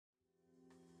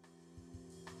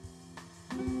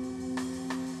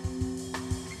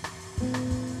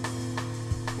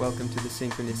Welcome to the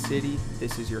Synchronicity.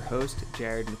 This is your host,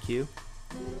 Jared McHugh.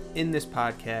 In this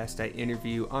podcast, I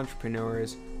interview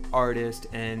entrepreneurs, artists,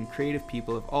 and creative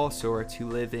people of all sorts who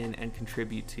live in and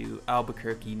contribute to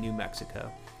Albuquerque, New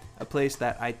Mexico, a place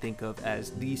that I think of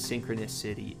as the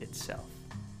Synchronicity itself.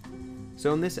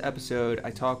 So in this episode,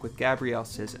 I talk with Gabrielle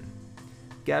Sisson.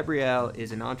 Gabrielle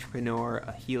is an entrepreneur,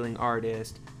 a healing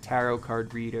artist, tarot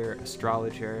card reader,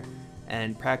 astrologer,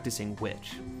 and practicing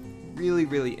witch.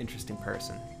 Really interesting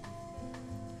person.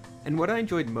 And what I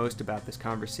enjoyed most about this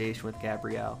conversation with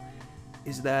Gabrielle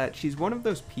is that she's one of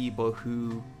those people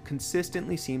who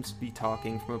consistently seems to be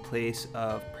talking from a place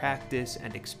of practice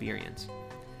and experience.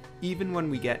 Even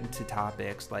when we get into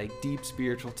topics like deep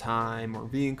spiritual time or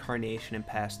reincarnation in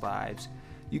past lives,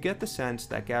 you get the sense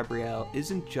that Gabrielle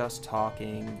isn't just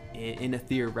talking in a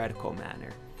theoretical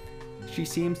manner. She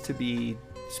seems to be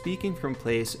speaking from a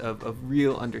place of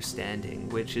real understanding,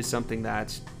 which is something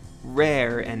that's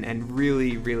rare and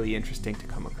really interesting to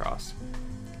come across.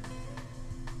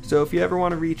 So if you ever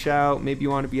want to reach out, maybe you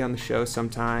want to be on the show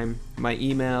sometime, my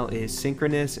email is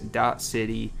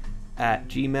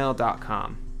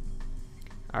synchronous.city@gmail.com.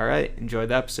 All right, enjoy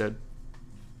the episode.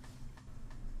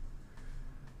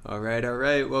 All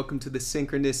right. Welcome to the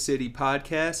Synchronicity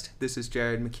podcast. This is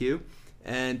Jared McHugh,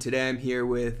 and today I'm here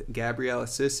with Gabrielle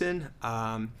Sisson,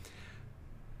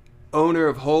 owner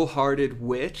of Wholehearted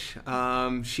Witch.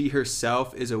 She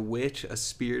herself is a witch, a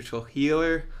spiritual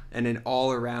healer, and an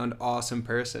all-around awesome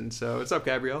person. So what's up,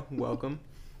 Gabrielle? Welcome.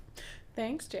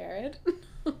 Thanks, Jared.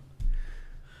 All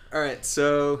right,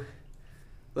 so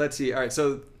let's see. All right,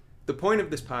 so the point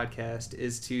of this podcast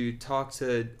is to talk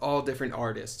to all different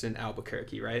artists in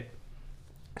Albuquerque, right?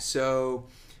 So,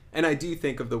 and I do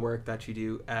think of the work that you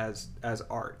do as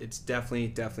art. It's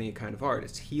definitely a kind of art.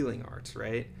 It's healing arts,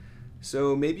 right?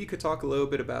 So maybe you could talk a little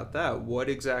bit about that. What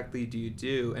exactly do you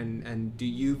do, and do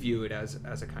you view it as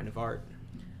a kind of art?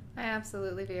 I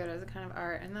absolutely view it as a kind of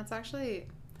art, and that's actually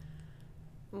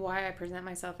why I present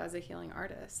myself as a healing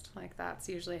artist. Like, that's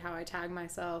usually how I tag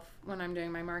myself when I'm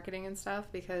doing my marketing and stuff,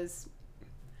 because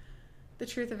the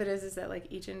truth of it is that like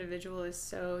each individual is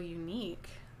so unique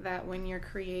that when you're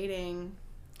creating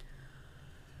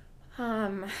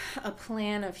a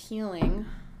plan of healing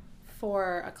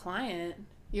for a client,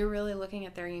 you're really looking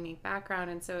at their unique background,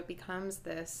 and so it becomes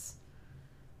this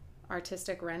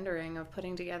artistic rendering of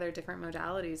putting together different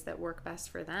modalities that work best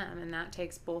for them, and that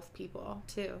takes both people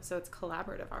too, so it's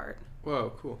collaborative art.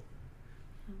 Whoa, cool.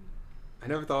 I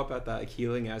never thought about that, like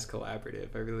healing as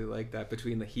collaborative. I really like that,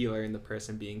 between the healer and the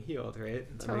person being healed, right?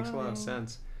 That Totally. Makes a lot of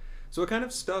sense. So what kind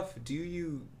of stuff do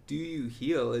you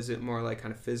heal? Is it more like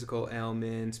kind of physical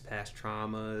ailments, past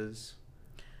traumas?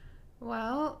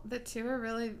 Well, the two are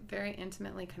really very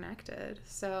intimately connected.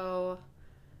 So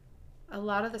a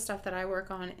lot of the stuff that I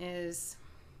work on is,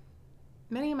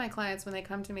 many of my clients, when they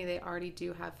come to me, they already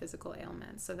do have physical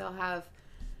ailments. So they'll have,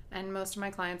 and most of my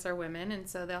clients are women, and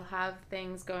so they'll have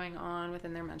things going on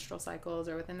within their menstrual cycles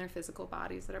or within their physical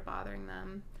bodies that are bothering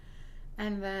them.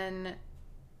 And then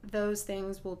those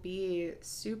things will be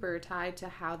super tied to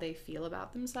how they feel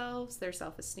about themselves, their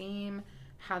self-esteem,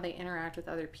 how they interact with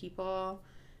other people,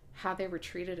 how they were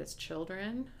treated as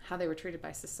children, how they were treated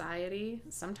by society,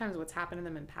 sometimes what's happened to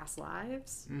them in past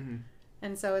lives. Mm-hmm.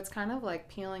 And so it's kind of like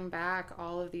peeling back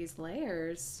all of these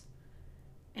layers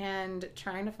and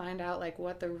trying to find out like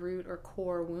what the root or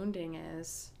core wounding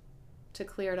is to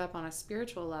clear it up on a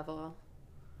spiritual level,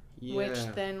 which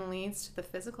then leads to the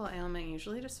physical ailment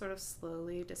usually just sort of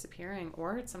slowly disappearing,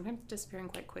 or it's sometimes disappearing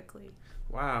quite quickly.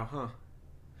 Wow, huh?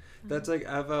 That's like,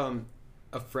 I've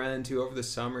a friend who over the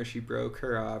summer she broke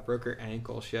her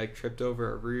ankle. She like tripped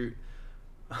over a root,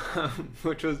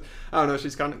 which was, I don't know,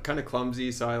 she's kind of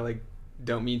clumsy, so I like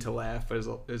don't mean to laugh, but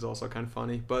is also kind of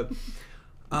funny. But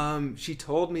she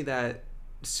told me that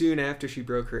soon after she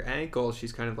broke her ankle,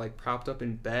 she's kind of like propped up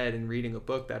in bed and reading a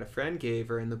book that a friend gave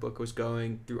her, and the book was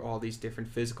going through all these different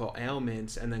physical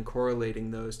ailments and then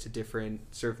correlating those to different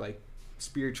sort of like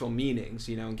spiritual meanings,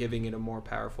 you know, and giving it a more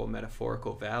powerful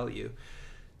metaphorical value.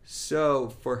 So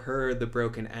for her, the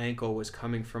broken ankle was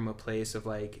coming from a place of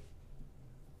like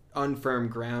unfirm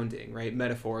grounding, right?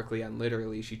 Metaphorically and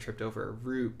literally, she tripped over a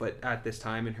root, but at this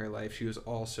time in her life, she was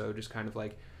also just kind of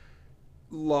like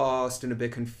lost and a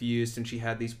bit confused, and she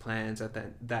had these plans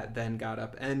that then got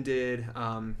upended.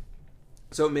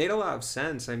 So it made a lot of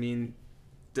sense. I mean,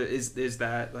 is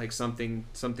that like something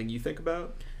you think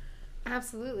about?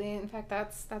 Absolutely. In fact,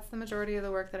 that's the majority of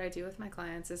the work that I do with my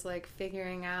clients, is like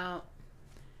figuring out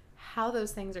how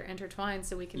those things are intertwined,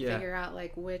 so we can figure out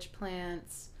like which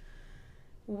plants,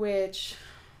 which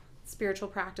spiritual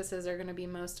practices are going to be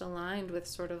most aligned with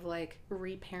sort of like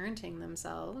reparenting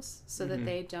themselves so that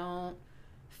they don't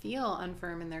feel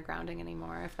unfirm in their grounding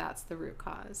anymore if that's the root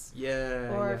cause.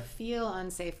 Or feel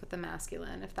unsafe with the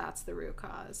masculine if that's the root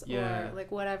cause. Or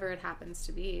like whatever it happens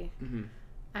to be.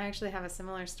 I actually have a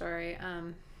similar story.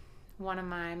 One of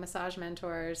my massage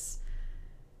mentors,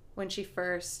 when she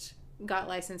first got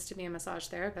licensed to be a massage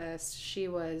therapist, she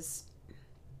was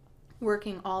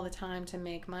working all the time to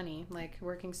make money, like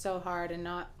working so hard and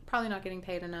probably not getting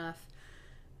paid enough.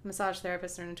 Massage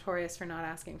therapists are notorious for not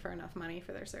asking for enough money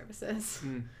for their services.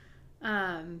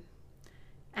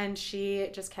 And she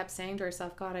just kept saying to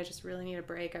herself, God, I just really need a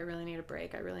break. I really need a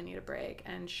break. I really need a break.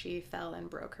 And she fell and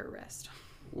broke her wrist.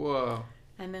 Whoa.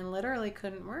 And then literally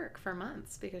couldn't work for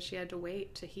months because she had to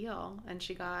wait to heal. And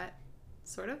she got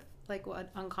sort of like what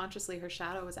unconsciously her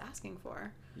shadow was asking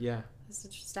for. Yeah. This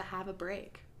is just to have a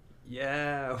break.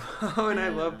 Yeah. And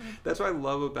that's what I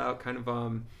love about kind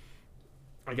of,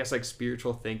 I guess like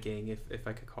spiritual thinking, if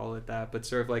I could call it that, but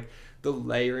sort of like the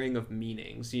layering of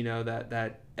meanings, you know,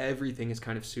 that everything is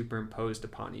kind of superimposed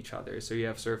upon each other. So you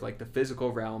have sort of like the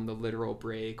physical realm, the literal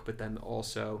break, but then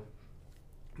also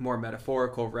more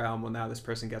metaphorical realm. Well, now this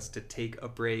person gets to take a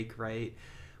break, right?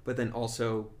 But then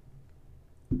also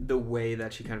the way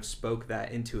that she kind of spoke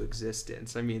that into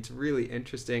existence. I mean, it's really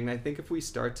interesting. I think if we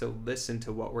start to listen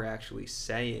to what we're actually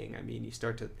saying, I mean, you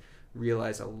start to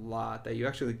realize a lot, that you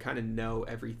actually kind of know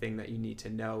everything that you need to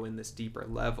know in this deeper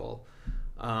level.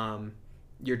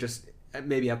 You're just,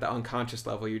 maybe at the unconscious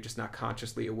level, you're just not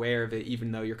consciously aware of it,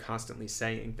 even though you're constantly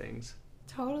saying things.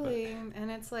 Totally. And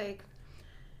it's like,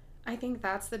 I think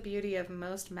that's the beauty of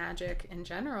most magic in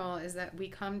general, is that we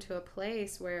come to a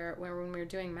place where when we're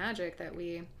doing magic, that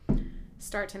we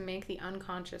start to make the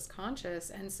unconscious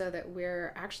conscious, and so that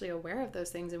we're actually aware of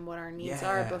those things and what our needs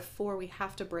are before we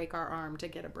have to break our arm to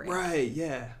get a break. Right,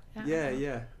 yeah.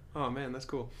 Oh man, that's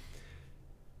cool.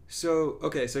 So,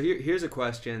 okay, so here's a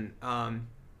question,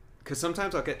 because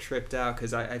sometimes I'll get tripped out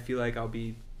because I feel like I'll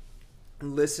be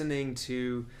listening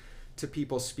to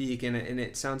people speak, and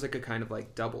it sounds like a kind of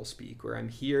like double speak, where I'm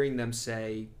hearing them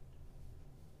say,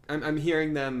 I'm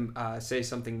hearing them say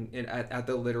something at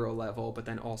the literal level, but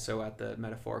then also at the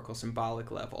metaphorical, symbolic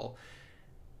level.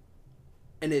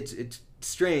 And it's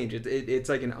strange. It's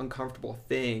like an uncomfortable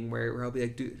thing where I'll be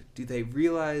like, do they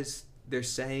realize they're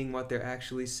saying what they're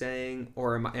actually saying?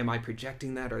 Or am I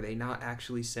projecting that? Are they not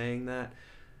actually saying that?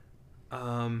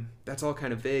 That's all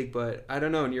kind of vague, but I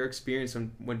don't know, in your experience,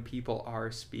 when people are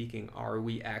speaking, are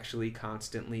we actually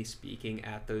constantly speaking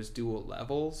at those dual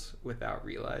levels without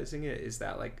realizing it? Is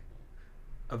that like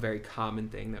a very common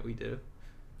thing that we do?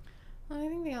 Well, I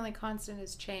think the only constant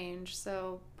is change,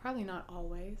 so probably not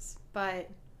always, but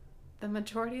the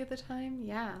majority of the time,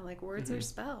 yeah, like words are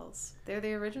spells. They're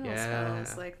the original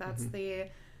spells. Like that's the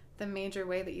major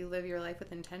way that you live your life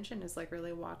with intention, is like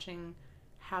really watching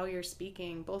how you're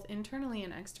speaking, both internally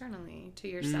and externally, to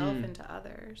yourself and to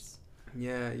others.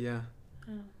 Yeah.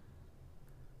 Oh.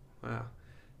 Wow.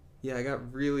 Yeah, I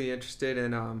got really interested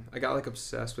in, I got like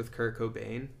obsessed with Kurt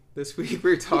Cobain this week. We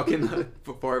were talking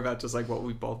before about just like what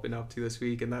we've both been up to this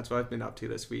week, and that's what I've been up to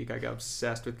this week. I got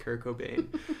obsessed with Kurt Cobain.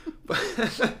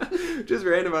 But just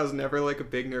random, I was never like a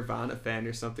big Nirvana fan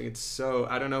or something. It's so,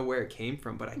 I don't know where it came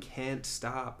from, but I can't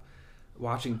stop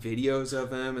watching videos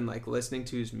of him and like listening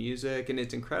to his music. And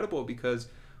it's incredible because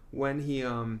when he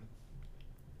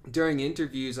during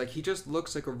interviews, like he just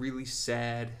looks like a really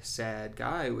sad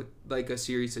guy with like a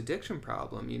serious addiction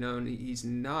problem, you know, and he's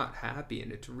not happy,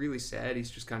 and it's really sad.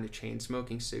 He's just kind of chain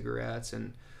smoking cigarettes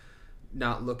and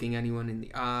not looking anyone in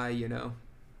the eye, you know.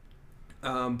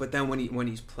 But then when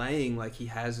he's playing, like he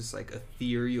has this like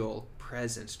ethereal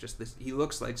presence, just this, he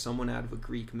looks like someone out of a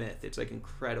Greek myth. It's like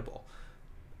incredible.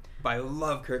 But I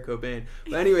love Kurt Cobain.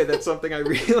 But anyway, that's something I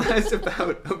realized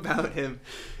about him,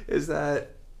 is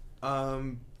that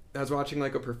I was watching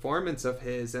like a performance of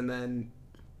his, and then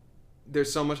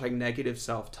there's so much like negative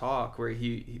self-talk where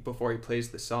he before he plays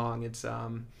the song, it's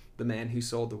The Man Who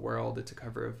Sold the World. It's a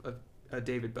cover of a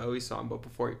David Bowie song, but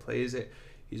before he plays it,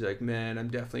 he's like, man, I'm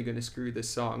definitely going to screw this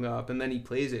song up. And then he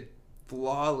plays it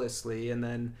flawlessly, and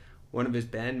then one of his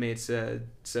bandmates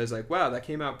says like, wow, that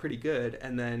came out pretty good.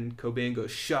 And then Cobain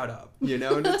goes, shut up, you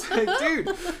know? And it's like,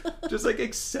 dude, just like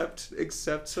accept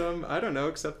some, I don't know,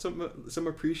 accept some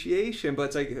appreciation. But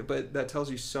it's like, but that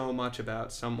tells you so much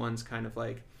about someone's kind of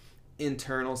like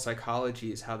internal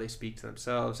psychology, is how they speak to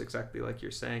themselves, exactly like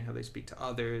you're saying, how they speak to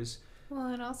others. Well,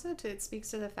 and also it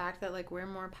speaks to the fact that like we're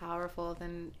more powerful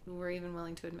than we're even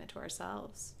willing to admit to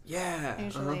ourselves. Yeah.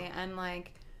 Usually. And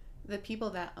like the people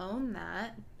that own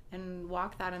that and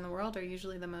walk that in the world are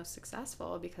usually the most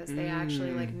successful because they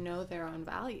actually like know their own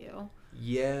value.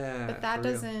 Yeah. But that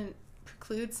doesn't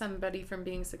preclude somebody from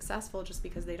being successful just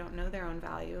because they don't know their own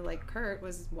value. Like Kurt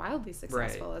was wildly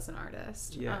successful as an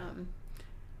artist. Yeah.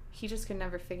 He just could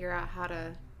never figure out how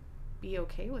to be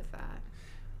okay with that.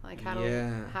 Like how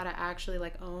to actually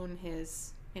like own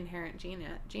his inherent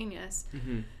genius.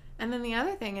 Mm-hmm. And then the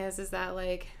other thing is that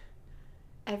like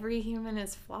every human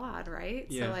is flawed, right?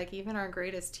 Yeah. So like even our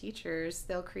greatest teachers,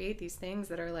 they'll create these things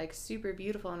that are like super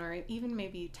beautiful and are even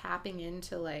maybe tapping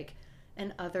into like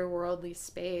an otherworldly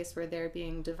space where they're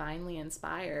being divinely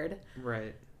inspired.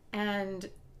 Right. And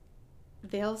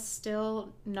they'll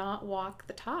still not walk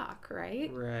the talk,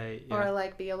 right? Right. Yeah. Or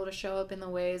like be able to show up in the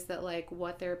ways that like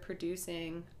what they're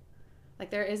producing, like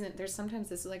there's sometimes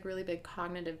this like really big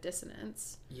cognitive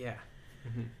dissonance. Yeah.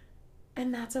 Mm-hmm.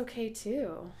 And that's okay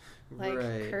too. Like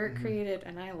Kurt mm-hmm. created,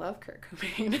 and I love Kurt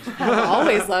Cobain. I've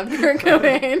always loved Kurt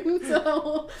Cobain.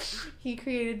 So he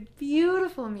created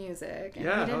beautiful music, and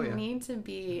he didn't need to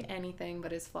be anything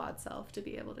but his flawed self to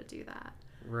be able to do that.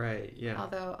 Right. Yeah.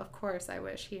 Although, of course, I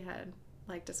wish he had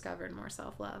like discovered more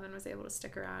self-love and was able to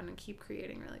stick around and keep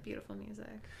creating really beautiful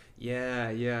music. Yeah.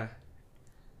 Yeah.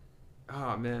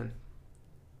 Oh man,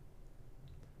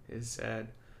 it's sad.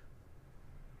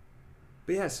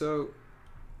 But yeah, so.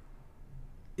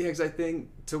 Yeah, because I think,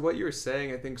 to what you were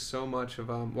saying, I think so much of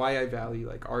why I value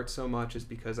like art so much is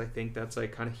because I think that's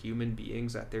like kind of human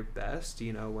beings at their best.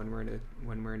 You know, when we're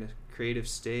in a creative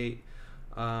state,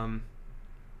 I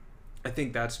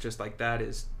think that's just like, that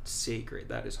is sacred,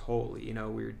 that is holy. You know,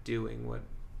 we're doing what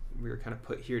we were kind of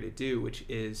put here to do, which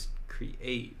is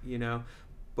create. You know,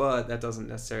 but that doesn't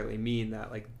necessarily mean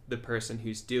that like the person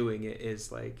who's doing it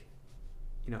is like,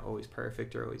 you know, always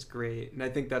perfect or always great. And I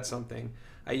think that's something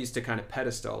I used to kind of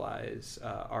pedestalize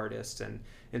artists, and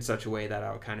in such a way that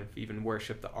I would kind of even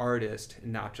worship the artist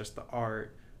and not just the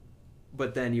art.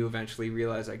 But then you eventually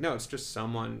realize like, no, it's just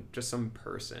some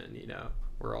person, you know,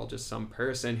 we're all just some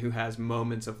person who has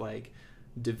moments of like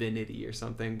divinity or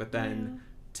something. But then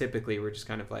typically we're just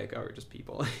kind of like, oh, we're just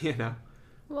people, you know?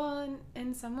 Well,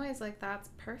 in some ways, like that's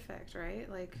perfect, right?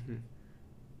 Like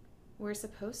we're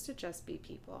supposed to just be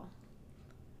people.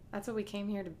 That's what we came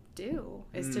here to do,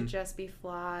 is to just be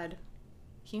flawed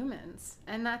humans.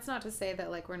 And that's not to say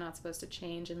that like we're not supposed to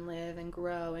change and live and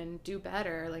grow and do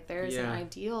better. Like there's an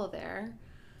ideal there.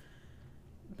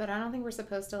 But I don't think we're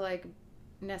supposed to like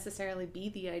necessarily be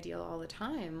the ideal all the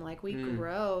time. Like we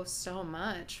grow so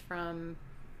much from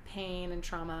pain and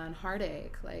trauma and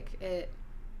heartache. Like it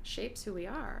shapes who we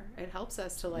are. It helps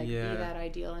us to like be that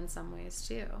ideal in some ways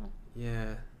too.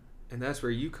 Yeah. And that's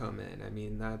where you come in. I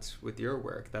mean, that's with your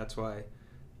work. That's why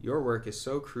your work is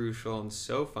so crucial and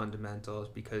so fundamental, is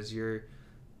because you're,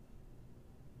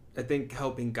 I think,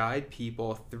 helping guide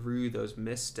people through those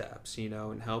missteps, you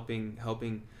know, and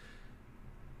helping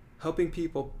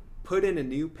people put in a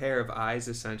new pair of eyes,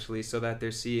 essentially, so that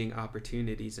they're seeing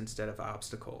opportunities instead of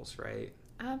obstacles, right?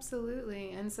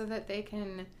 Absolutely. And so that they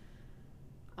can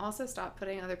also stop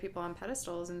putting other people on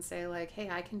pedestals and say like, hey,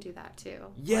 I can do that too.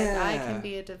 Yeah. Like I can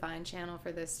be a divine channel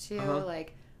for this too.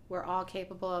 Like we're all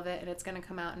capable of it, and it's going to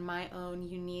come out in my own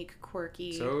unique,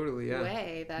 quirky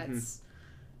way that's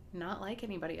not like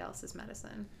anybody else's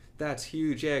medicine. That's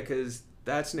huge. Yeah, because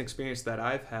that's an experience that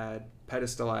I've had,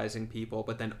 pedestalizing people,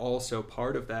 but then also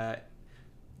part of that,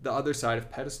 the other side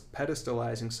of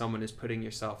pedestalizing someone is putting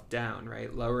yourself down,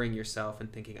 right? Lowering yourself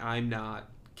and thinking, I'm not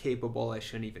capable, I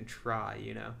shouldn't even try,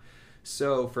 you know.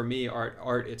 So for me,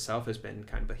 art itself has been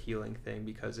kind of a healing thing,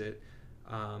 because it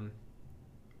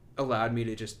allowed me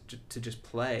to just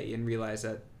play and realize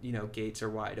that, you know, gates are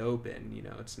wide open. You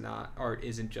know, it's not, art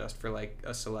isn't just for like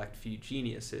a select few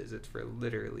geniuses, it's for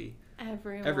literally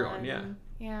everyone.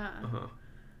 Yeah.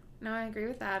 No, I agree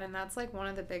with that. And that's like one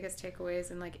of the biggest takeaways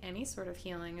in like any sort of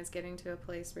healing, is getting to a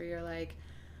place where you're like,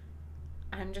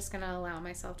 I'm just gonna allow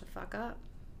myself to fuck up.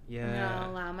 Yeah. I'm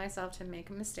gonna allow myself to make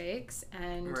mistakes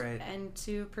and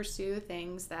to pursue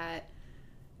things that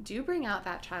do bring out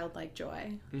that childlike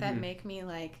joy, that make me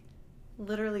like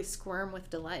literally squirm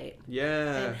with delight.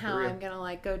 Yeah. And how I'm gonna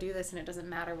like go do this, and it doesn't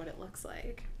matter what it looks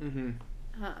like.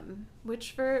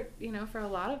 Which for a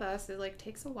lot of us, it like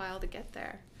takes a while to get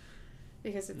there,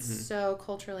 because it's so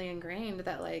culturally ingrained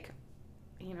that like,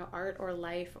 you know, art or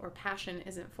life or passion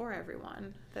isn't for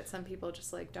everyone, that some people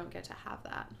just like don't get to have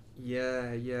that.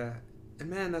 Yeah. And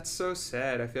man, that's so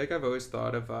sad. I feel like I've always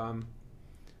thought of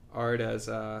art as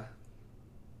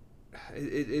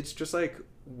it's just like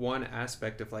one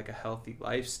aspect of like a healthy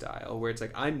lifestyle, where it's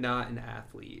like, I'm not an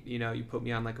athlete, you know, you put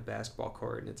me on like a basketball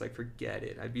court and it's like, forget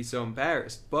it, I'd be so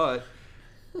embarrassed. But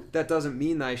that doesn't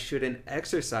mean that I shouldn't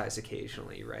exercise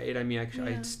occasionally, right? I mean,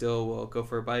 I still will go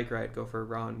for a bike ride, go for a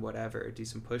run, whatever, do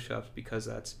some push-ups because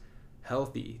that's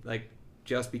healthy. Like,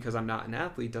 just because I'm not an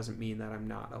athlete doesn't mean that I'm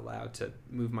not allowed to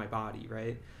move my body,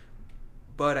 right?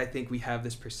 But I think we have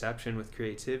this perception with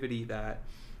creativity that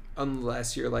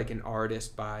unless you're like an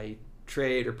artist by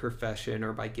trade or profession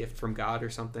or by gift from God or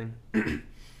something,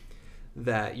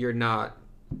 that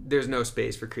there's no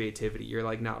space for creativity. You're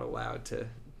like not allowed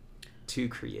to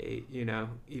create,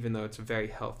 even though it's a very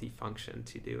healthy function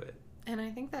to do it. And I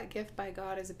think that gift by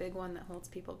God is a big one that holds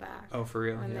people back. Oh, for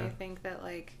real? When they think that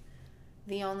like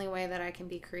the only way that I can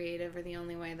be creative or the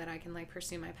only way that I can like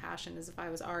pursue my passion is if I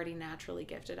was already naturally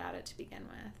gifted at it to begin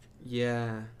with.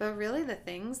 Yeah. But really the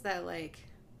things that like,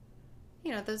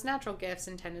 those natural gifts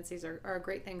and tendencies are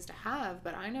great things to have,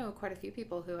 but I know quite a few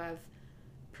people who have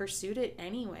pursued it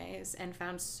anyways and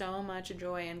found so much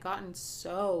joy and gotten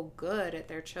so good at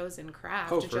their chosen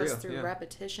craft through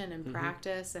repetition and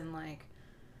practice and like,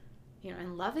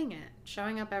 and loving it,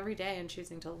 showing up every day and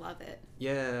choosing to love it.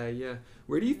 Yeah.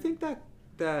 Where do you think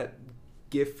that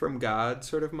gift from God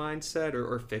sort of mindset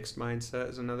or fixed mindset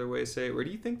is another way to say it? Where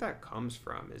do you think that comes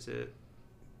from? Is it,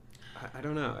 I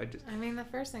don't know. I mean, the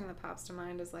first thing that pops to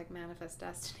mind is like manifest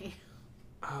destiny.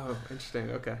 Oh, interesting.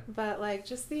 Okay. But like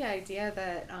just the idea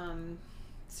that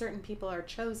certain people are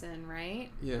chosen, right?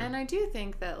 Yeah. And I do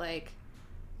think that like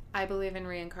I believe in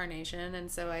reincarnation,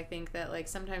 and so I think that like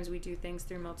sometimes we do things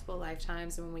through multiple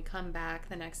lifetimes, and when we come back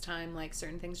the next time, like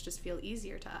certain things just feel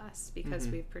easier to us because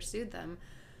we've pursued them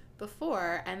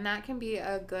before, and that can be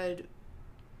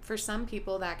for some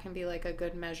people that can be like a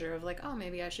good measure of like, oh,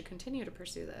 maybe I should continue to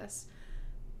pursue this.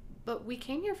 But we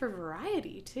came here for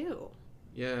variety too.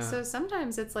 Yeah. So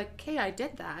sometimes it's like, okay, I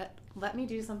did that. Let me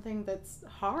do something that's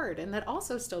hard and that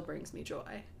also still brings me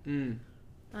joy. Yeah.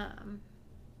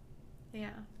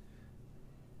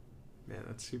 Man,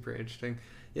 that's super interesting.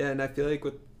 Yeah, and I feel like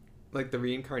with like the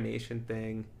reincarnation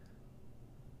thing,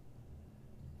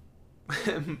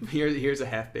 here's a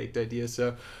half-baked idea.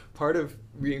 So part of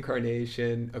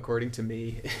reincarnation, according to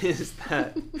me, is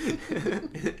that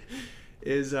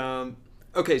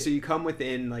okay, so you come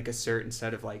within like a certain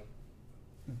set of like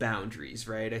boundaries,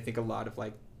 right? I think a lot of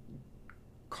like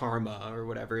karma or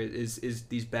whatever is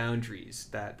these boundaries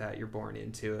that you're born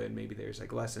into, and maybe there's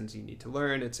like lessons you need to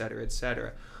learn,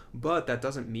 etc. But that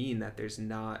doesn't mean that there's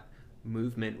not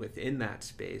movement within that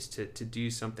space to do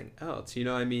something else.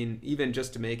 I mean, even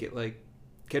just to make it like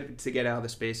to get out of the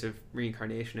space of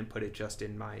reincarnation and put it just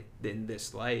in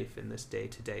this life, in this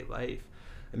day-to-day life.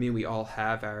 I mean, we all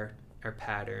have our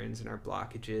patterns and our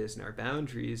blockages and our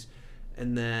boundaries,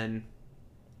 and then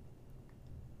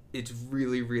it's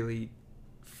really, really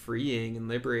freeing and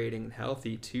liberating and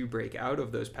healthy to break out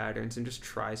of those patterns and just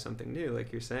try something new,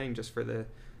 like you're saying, just for the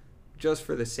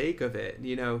sake of it,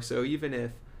 so even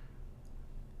if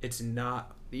it's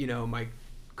not my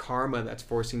karma that's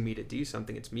forcing me to do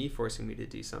something, it's me forcing me to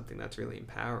do something, that's really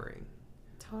empowering.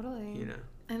 Totally.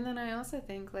 And then I also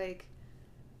think like,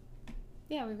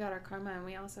 yeah, we've got our karma and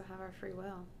we also have our free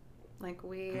will. Like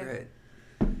right.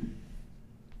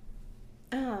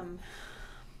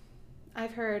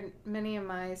 I've heard many of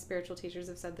my spiritual teachers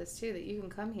have said this too, that you can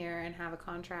come here and have a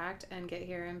contract and get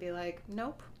here and be like,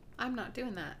 nope, I'm not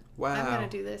doing that. Wow. I'm going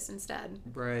to do this instead.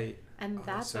 Right. And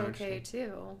that's so okay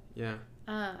too. Yeah.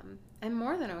 And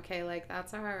more than okay, like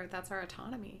that's our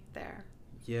autonomy there.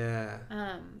 Yeah.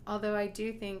 Although I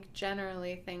do think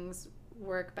generally things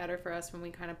work better for us when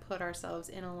we kind of put ourselves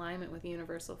in alignment with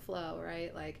universal flow,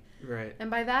 right? Like, right.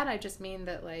 And by that I just mean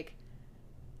that like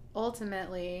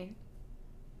ultimately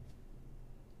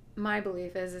my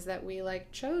belief is that we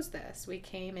like chose this. We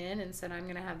came in and said, I'm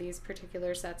going to have these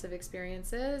particular sets of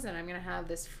experiences and I'm going to have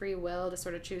this free will to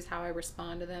sort of choose how I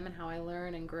respond to them and how I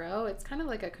learn and grow. It's kind of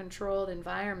like a controlled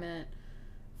environment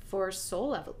for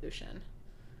soul evolution.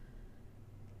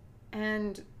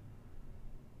 And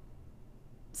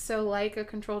so like a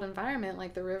controlled environment,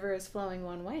 like the river is flowing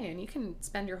one way and you can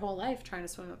spend your whole life trying to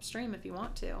swim upstream if you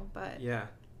want to, but yeah,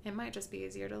 it might just be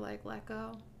easier to like let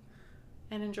go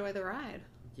and enjoy the ride.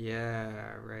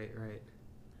 Yeah, right.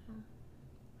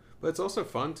 But it's also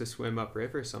fun to swim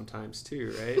upriver sometimes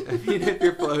too, right? I mean, if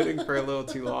you're floating for a little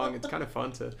too long, it's kind of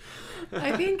fun to...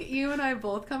 I think you and I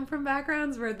both come from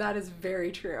backgrounds where that is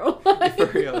very true.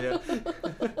 For real, yeah.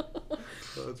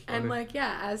 So and like,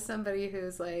 yeah, as somebody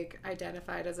who's like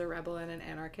identified as a rebel and an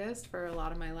anarchist for a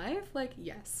lot of my life, like,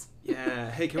 yes.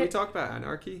 Yeah. Hey, can we talk about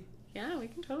anarchy? Yeah, we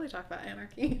can totally talk about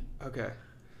anarchy. Okay.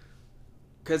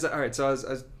 Because, all right, so I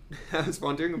was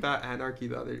wondering about anarchy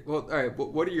the other... Well, all right,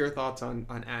 what are your thoughts on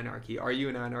anarchy? Are you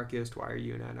an anarchist? Why are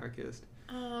you an anarchist?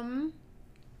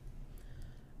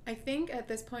 I think at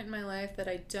this point in my life that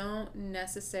I don't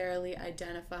necessarily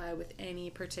identify with any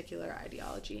particular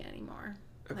ideology anymore.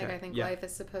 Okay. Like, I think life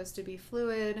is supposed to be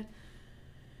fluid.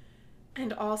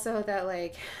 And also that,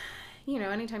 like, you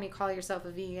know, anytime you call yourself a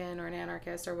vegan or an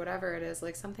anarchist or whatever it is,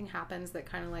 like, something happens that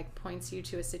kind of, like, points you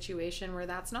to a situation where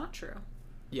that's not true.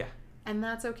 Yeah. And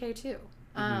that's okay, too.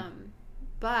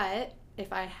 But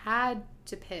if I had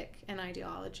to pick an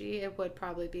ideology, it would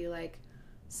probably be, like,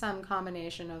 some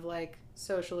combination of, like,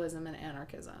 socialism and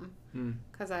anarchism.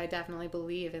 Because I definitely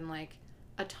believe in, like,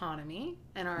 autonomy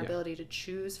and our ability to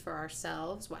choose for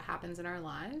ourselves what happens in our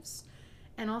lives,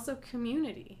 and also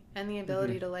community and the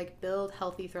ability to, like, build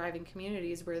healthy, thriving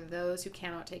communities where those who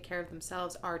cannot take care of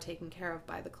themselves are taken care of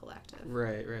by the collective.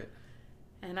 Right.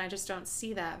 And I just don't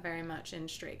see that very much in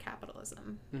straight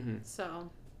capitalism. So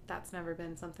that's never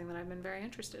been something that I've been very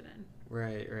interested in.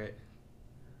 Right.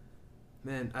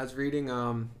 Man, I was reading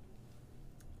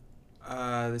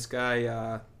this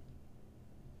guy,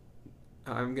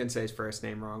 I'm gonna say his first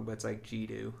name wrong, but it's like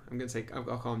Jiddu.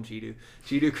 I'll call him Jiddu.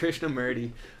 Jiddu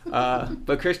Krishnamurti.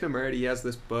 But Krishnamurti has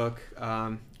this book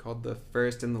called The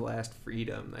First and the Last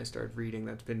Freedom that I started reading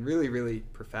that's been really, really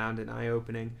profound and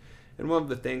eye-opening. And one of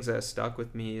the things that has stuck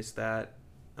with me is that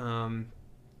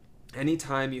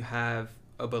anytime you have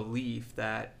a belief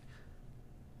that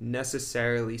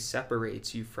necessarily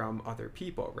separates you from other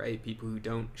people, right? People who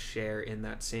don't share in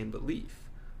that same belief.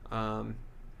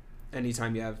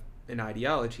 Anytime you have an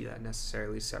ideology that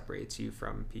necessarily separates you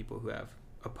from people who have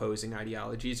opposing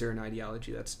ideologies, or an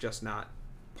ideology that's just not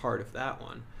part of that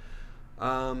one,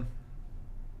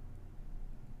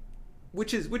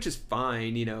 which is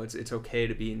fine. You know, it's okay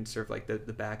to be in sort of like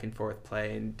the back and forth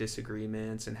play and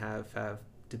disagreements and have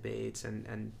debates,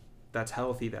 and that's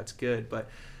healthy, that's good. But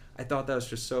I thought that was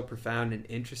just so profound and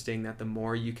interesting that the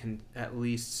more you can at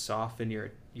least soften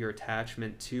your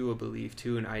attachment to a belief,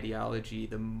 to an ideology,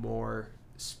 the more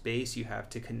space you have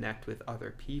to connect with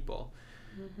other people.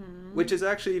 Which is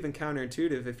actually even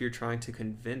counterintuitive if you're trying to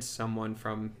convince someone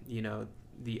from, you know,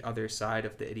 the other side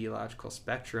of the ideological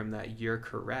spectrum that you're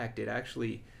correct. It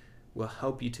actually will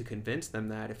help you to convince them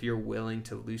that if you're willing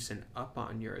to loosen up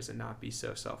on yours and not be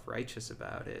so self-righteous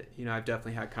about it. You know, I've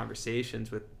definitely had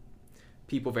conversations with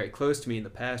people very close to me in the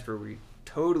past where we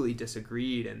totally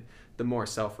disagreed, and the more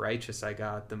self-righteous I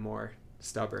got, the more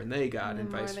stubborn they got, and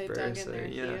vice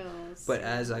versa. But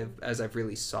as I've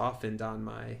really softened on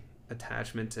my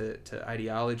attachment to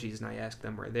ideologies, and I ask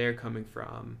them where they're coming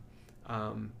from,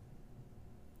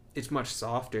 it's much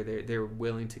softer. They're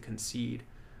willing to concede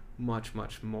much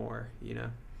more, you know.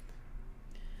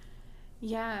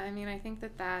 Yeah, I mean, I think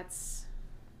that's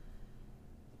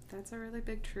a really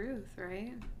big truth,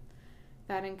 right?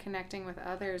 That in connecting with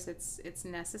others, it's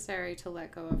necessary to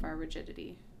let go of our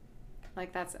rigidity.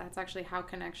 Like, that's actually how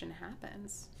connection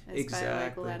happens. Is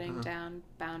exactly. By, like, letting down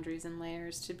boundaries and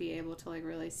layers to be able to, like,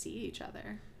 really see each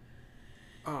other.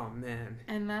 Oh, man.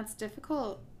 And that's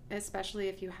difficult, especially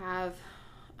if you have,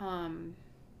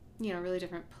 you know, really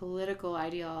different political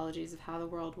ideologies of how the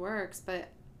world works. But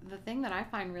the thing that I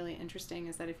find really interesting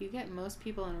is that if you get most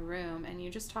people in a room and you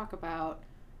just talk about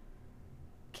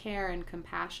care and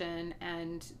compassion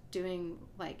and doing,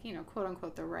 like, you know, quote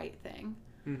unquote, the right thing,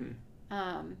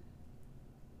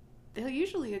 they'll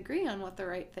usually agree on what the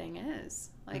right thing is.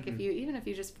 Like, if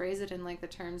you just phrase it in, like, the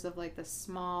terms of, like, the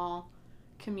small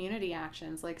community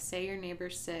actions, like, say your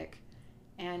neighbor's sick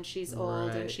and she's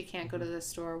old and she can't go to the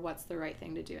store, what's the right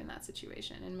thing to do in that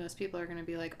situation? And most people are going to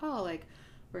be like, oh, like,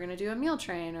 we're going to do a meal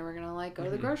train, or we're going to, like, go to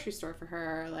the grocery store for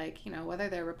her, or, like, you know, whether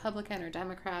they're Republican or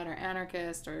Democrat or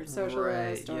anarchist or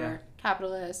socialist or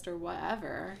capitalist or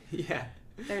whatever. Yeah.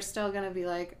 They're still going to be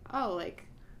like, oh, like,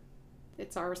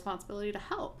 it's our responsibility to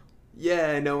help.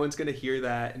 Yeah, no one's going to hear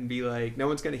that and be like, no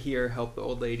one's going to hear help the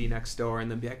old lady next door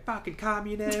and then be like, fucking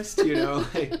communist, you know,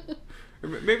 like,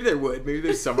 maybe there would. Maybe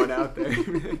there's someone out there.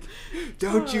 Like,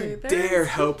 don't you dare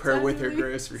help her with her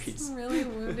groceries. Some really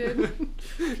wounded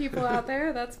people out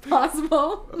there. That's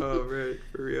possible. Oh, right.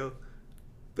 For real.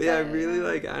 But yeah, I really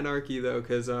like anarchy, though,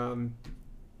 because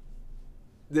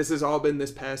this has all been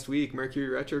this past week. Mercury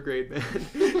retrograde, man.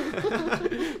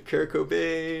 Kurt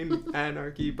Cobain,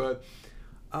 anarchy. But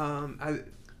I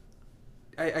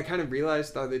kind of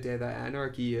realized the other day that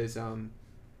anarchy is...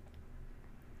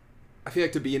 I feel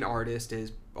like to be an artist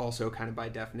is also kind of by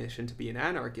definition to be an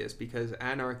anarchist, because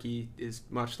anarchy is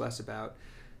much less about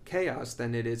chaos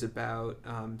than it is about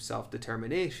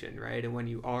self-determination, right? And when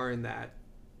you are in that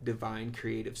divine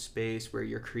creative space where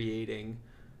you're creating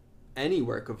any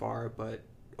work of art, but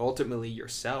ultimately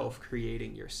yourself,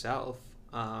 creating yourself.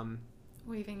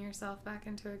 Weaving yourself back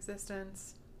into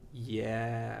existence.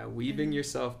 Yeah, weaving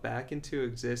yourself back into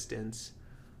existence,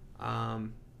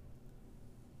 um,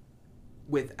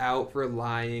 without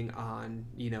relying on,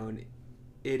 an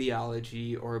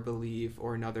ideology or a belief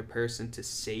or another person to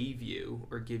save you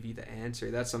or give you the answer.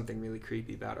 That's something really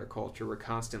creepy about our culture. We're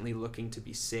constantly looking to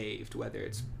be saved, whether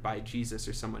it's by Jesus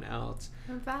or someone else.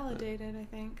 And validated, I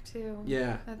think, too.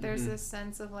 Yeah. That there's this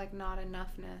sense of like not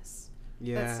enoughness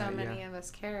that so many of us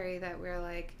carry, that we're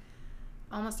like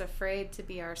almost afraid to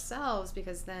be ourselves,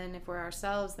 because then if we're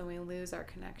ourselves, then we lose our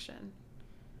connection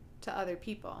to other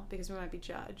people because we might be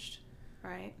judged,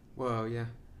 right? Whoa, yeah.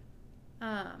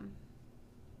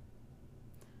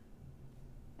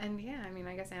 And yeah, I mean,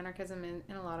 I guess anarchism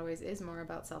in a lot of ways is more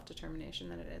about self-determination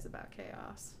than it is about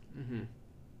chaos. Mm-hmm.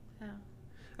 Yeah.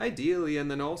 Ideally, and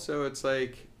then also it's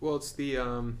like, well, it's the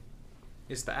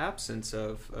absence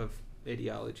of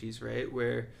ideologies, right?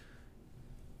 Where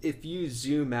if you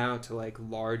zoom out to like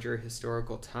larger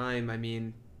historical time, I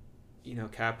mean,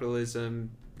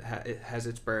 capitalism it has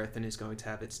its birth and is going to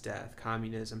have its death.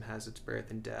 Communism has its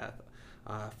birth and death.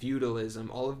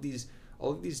 Feudalism, all of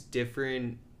these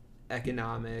different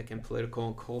economic and political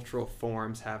and cultural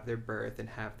forms have their birth and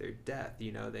have their death.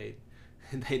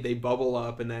 They bubble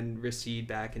up and then recede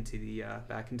back into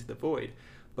the void.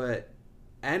 But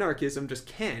anarchism just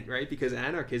can't, right? Because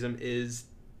anarchism is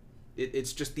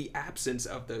it's just the absence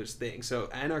of those things. So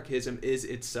anarchism is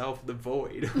itself the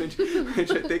void, which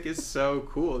I think is so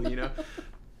cool, And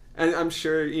I'm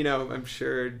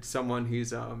sure someone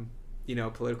who's a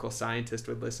political scientist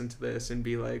would listen to this and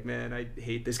be like, man, I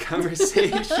hate this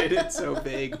conversation. It's so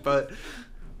big, but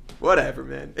whatever,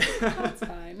 man. That's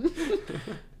fine.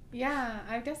 Yeah,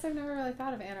 I guess I've never really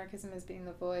thought of anarchism as being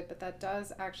the void, but that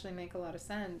does actually make a lot of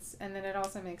sense. And then it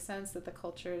also makes sense that the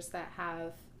cultures that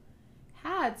have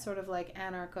had sort of like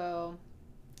anarcho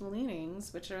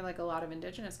leanings, which are like a lot of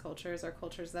indigenous cultures, are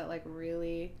cultures that like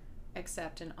really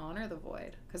accept and honor the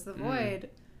void. Because the void,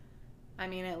 I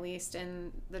mean, at least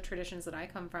in the traditions that I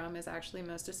come from, is actually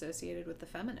most associated with the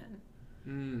feminine.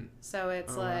 So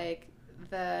it's like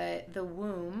the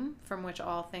womb from which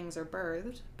all things are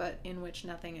birthed, but in which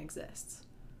nothing exists.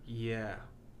 Yeah.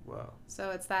 Wow. So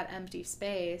it's that empty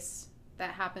space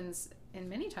that happens in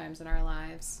many times in our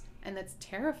lives, and that's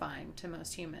terrifying to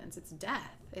most humans. It's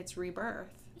death. It's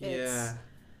rebirth. It's,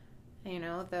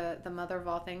 the mother of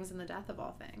all things and the death of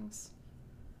all things.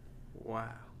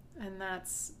 Wow. And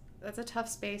that's a tough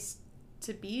space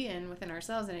to be in within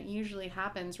ourselves, and it usually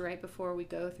happens right before we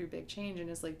go through big change, and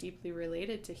is like deeply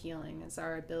related to healing. It's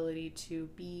our ability to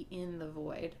be in the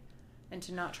void and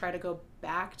to not try to go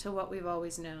back to what we've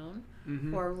always known,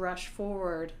 or rush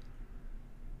forward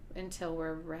until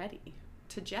we're ready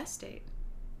to gestate.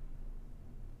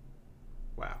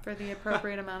 Wow. For the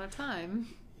appropriate amount of time.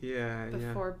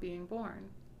 Before being born.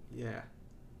 Yeah.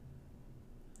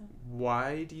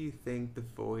 Why do you think the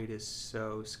void is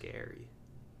so scary?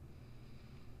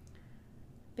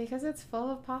 Because it's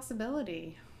full of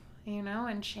possibility,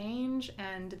 and change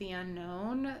and the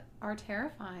unknown are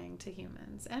terrifying to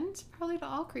humans, and probably to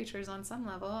all creatures on some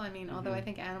level. I mean, although I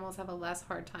think animals have a less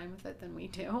hard time with it than we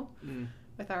do,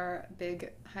 with our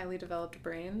big, highly developed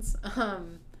brains.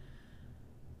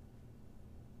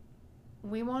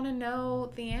 We want to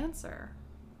know the answer,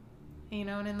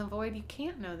 and in the void, you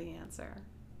can't know the answer.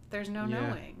 There's no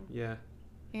knowing. Yeah.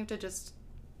 You have to just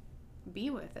be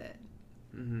with it.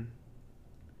 Mm-hmm.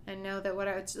 And know that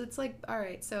it's like, all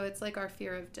right, so it's like our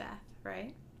fear of death,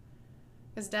 right?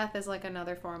 Because death is like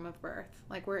another form of birth.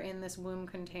 Like, we're in this womb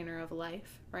container of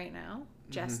life right now,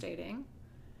 gestating,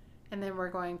 and then we're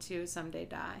going to someday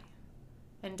die.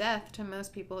 And death, to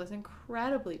most people, is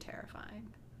incredibly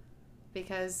terrifying,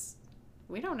 because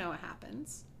we don't know what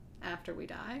happens after we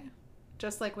die.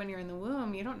 Just like when you're in the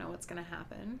womb, you don't know what's going to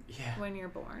happen when you're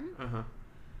born.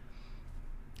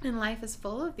 And life is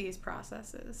full of these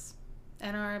processes.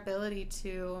 And our ability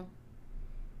to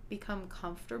become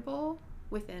comfortable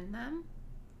within them,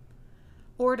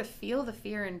 or to feel the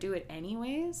fear and do it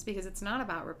anyways, because it's not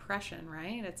about repression,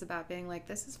 right? It's about being like,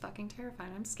 this is fucking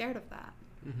terrifying. I'm scared of that.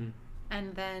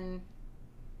 And then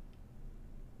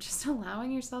just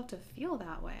allowing yourself to feel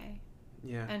that way.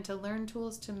 Yeah. And to learn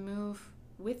tools to move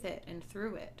with it and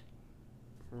through it.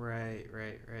 Right.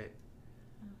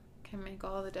 Can make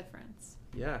all the difference.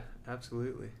 Yeah,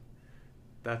 absolutely.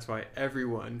 That's why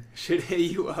everyone should hit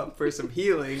you up for some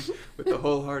healing with the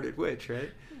Wholehearted Witch, right?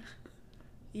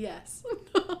 Yes.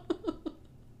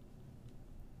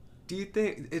 Do you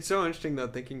think it's so interesting though,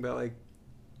 thinking about like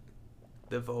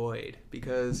the void,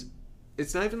 because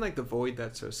it's not even like the void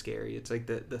that's so scary. It's like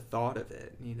the thought of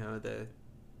it,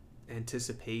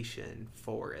 anticipation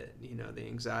for it, you know, the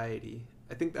anxiety.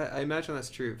 I imagine that's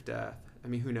true of death. I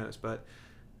mean, who knows, but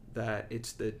that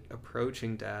it's the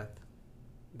approaching death,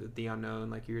 the unknown,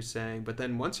 like you were saying. But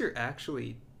then once you're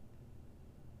actually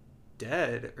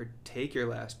dead or take your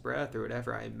last breath or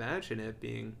whatever, I imagine it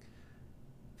being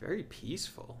very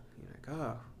peaceful. You're like,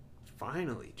 oh,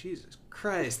 finally, Jesus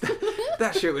Christ,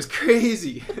 that shit was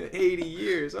crazy. 80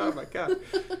 years, oh my God.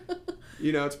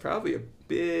 You know, it's probably a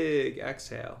big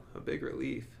exhale, a big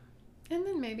relief. And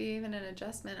then maybe even an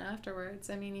adjustment afterwards.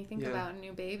 I mean, you think about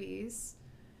new babies,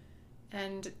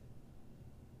 and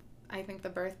I think the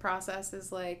birth process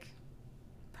is like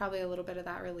probably a little bit of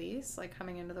that release, like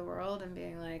coming into the world and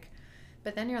being like,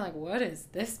 but then you're like, what is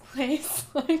this place?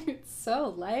 Like, it's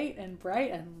so light and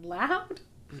bright and loud.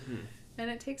 Mm-hmm. And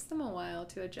it takes them a while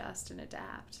to adjust and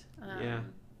adapt.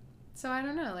 So I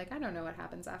don't know. Like, I don't know what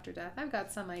happens after death. I've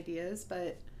got some ideas,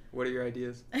 but... What are your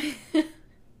ideas?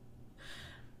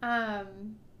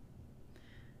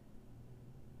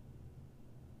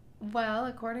 Well,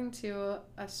 according to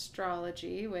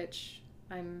astrology, which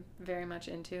I'm very much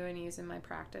into and use in my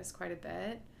practice quite a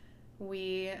bit,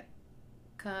 we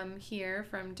come here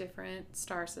from different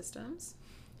star systems.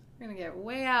 We're going to get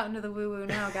way out into the woo-woo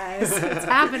now, guys. It's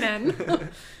happening.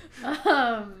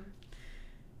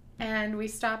 And we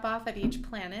stop off at each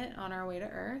planet on our way to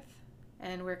Earth,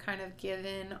 and we're kind of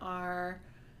given our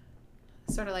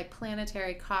sort of like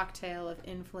planetary cocktail of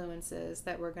influences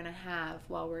that we're going to have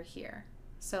while we're here.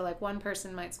 So like one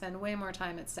person might spend way more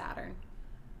time at Saturn,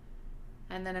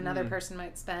 and then another person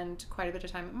might spend quite a bit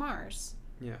of time at Mars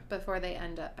before they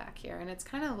end up back here. And it's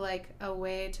kind of like a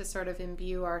way to sort of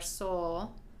imbue our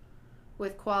soul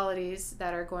with qualities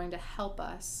that are going to help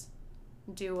us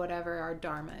do whatever our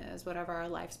dharma is, whatever our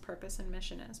life's purpose and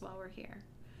mission is while we're here.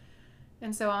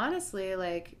 And so honestly,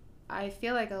 like, I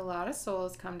feel like a lot of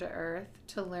souls come to Earth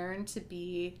to learn to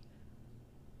be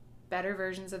better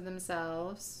versions of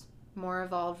themselves, more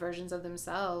evolved versions of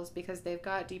themselves, because they've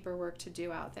got deeper work to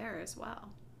do out there as well.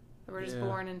 We're just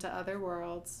born into other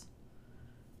worlds,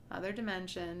 other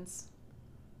dimensions,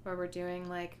 where we're doing,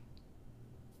 like,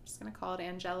 I'm just going to call it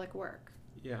angelic work.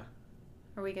 Yeah.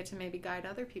 Or we get to maybe guide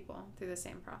other people through the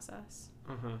same process.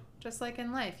 Uh-huh. Just like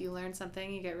in life, you learn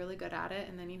something, you get really good at it,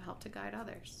 and then you help to guide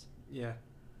others. Yeah.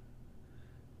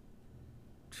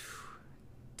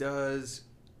 Does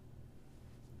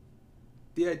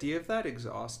the idea of that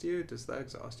exhaust you? Does that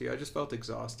exhaust you? I just felt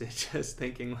exhausted just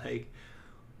thinking like,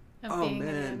 of being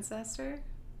an ancestor?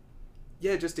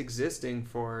 Yeah, just existing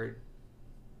for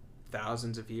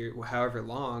thousands of years, however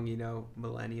long, you know,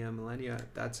 millennia.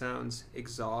 That sounds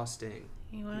exhausting.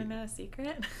 You want to know a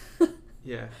secret?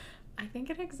 Yeah. I think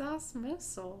it exhausts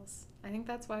most souls. I think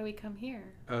that's why we come here.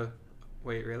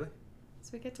 Wait, really? So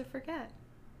we get to forget.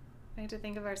 We get to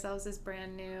think of ourselves as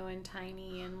brand new and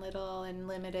tiny and little and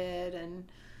limited,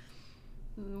 and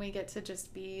we get to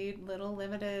just be little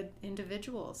limited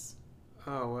individuals.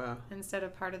 Oh, wow. Instead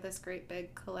of part of this great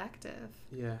big collective.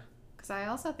 Yeah. Because I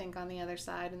also think on the other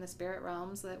side, in the spirit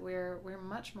realms, that we're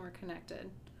much more connected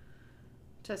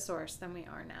to Source than we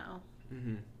are now.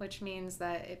 Mm-hmm. Which means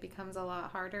that it becomes a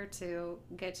lot harder to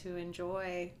get to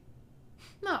enjoy,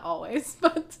 not always,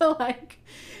 but to like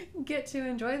get to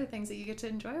enjoy the things that you get to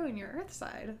enjoy when you're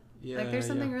Earthside. Yeah, like there's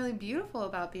something really beautiful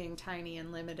about being tiny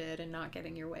and limited and not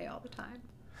getting your way all the time.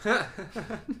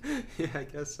 Yeah, I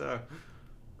guess so.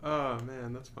 Oh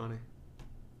man, that's funny.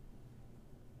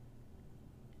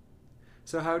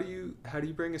 So how do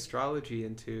you bring astrology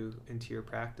into your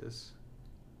practice?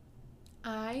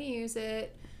 I use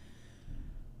it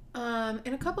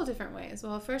in a couple different ways.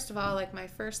 Well, first of all, like my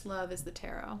first love is the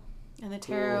tarot. And the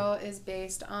tarot is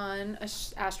based on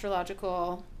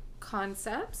astrological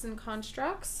concepts and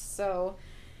constructs. So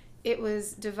it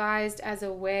was devised as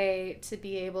a way to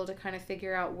be able to kind of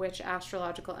figure out which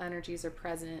astrological energies are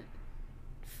present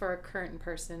for a current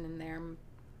person in their,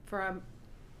 for a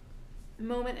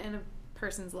moment in a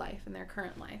person's life, in their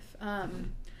current life.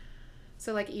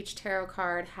 So like each tarot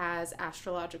card has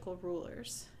astrological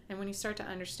rulers. And when you start to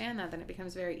understand that, then it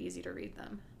becomes very easy to read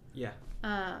them. Yeah.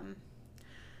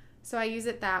 So I use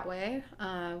it that way.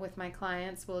 With my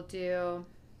clients, we'll do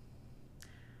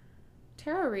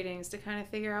tarot readings to kind of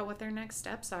figure out what their next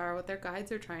steps are, what their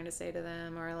guides are trying to say to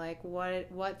them, or like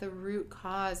what the root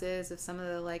cause is of some of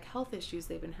the like health issues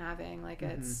they've been having. Like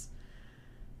it's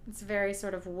very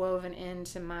sort of woven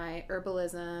into my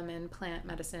herbalism and plant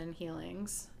medicine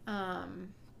healings.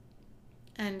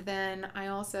 And then I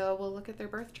also will look at their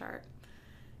birth chart.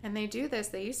 And they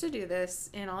used to do this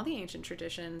in all the ancient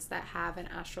traditions that have an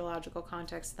astrological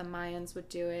context. The Mayans would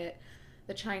do it.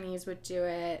 The Chinese would do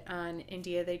it. In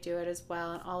India, they do it as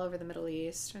well, and all over the Middle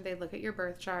East. They look at your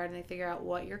birth chart and they figure out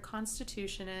what your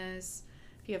constitution is,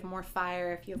 if you have more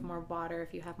fire, if you have more water,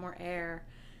 if you have more air.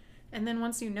 And then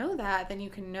once you know that, then you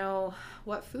can know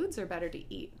what foods are better to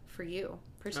eat for you,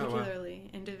 particularly,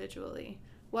 individually.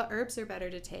 What herbs are better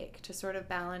to take to sort of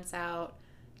balance out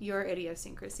your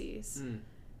idiosyncrasies.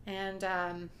 And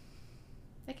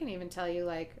I can even tell you,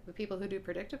 like, the people who do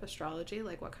predictive astrology,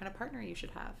 like, what kind of partner you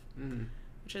should have.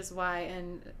 Which is why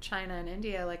in China and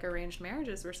India, like, arranged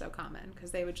marriages were so common,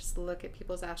 because they would just look at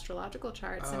people's astrological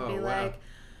charts and be like,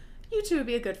 you two would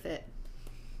be a good fit.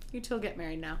 You two will get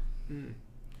married now.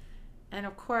 And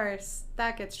of course,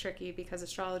 that gets tricky because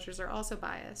astrologers are also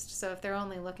biased. So if they're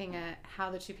only looking at how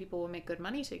the two people will make good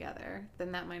money together,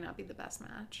 then that might not be the best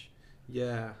match.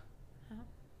 Yeah.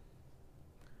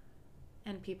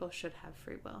 And people should have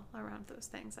free will around those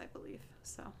things, I believe.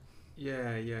 So.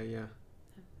 Yeah.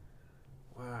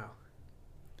 Wow.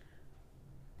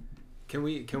 Can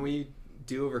we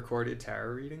do a recorded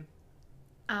tarot reading?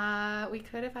 We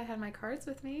could if I had my cards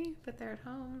with me, but they're at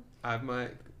home. I have my.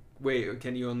 Wait,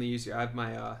 can you only use your? I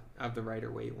have the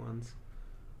Rider-Waite ones.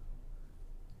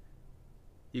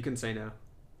 You can say no.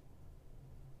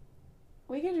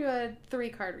 We can do a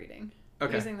 3-card reading.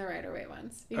 Okay. Using the Rider-Waite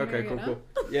ones. Okay, cool.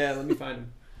 Yeah, let me find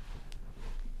them.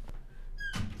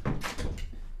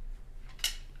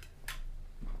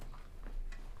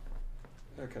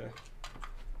 Okay.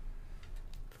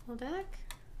 Full deck.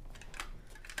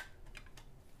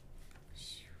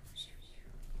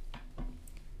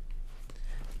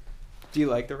 Do you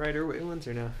like the Rider-Waite ones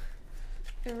or no?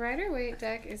 The Rider-Waite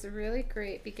deck is a really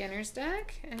great beginner's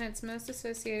deck, and it's most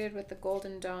associated with the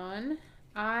Golden Dawn.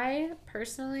 I,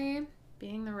 personally,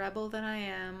 being the rebel that I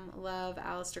am, love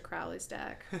Aleister Crowley's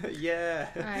deck. Yeah.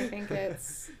 I think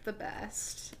it's the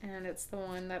best, and it's the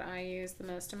one that I use the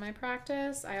most in my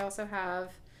practice. I also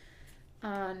have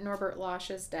Norbert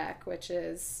Losch's deck, which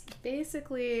is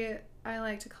basically, I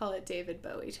like to call it David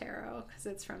Bowie Tarot, because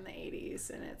it's from the 80s,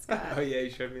 and it's got oh yeah, you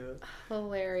showed me that.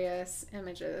 hilarious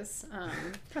images.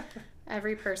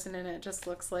 Every person in it just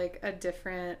looks like a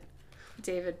different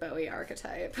David Bowie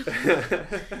archetype.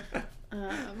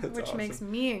 Which awesome. Makes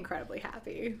me incredibly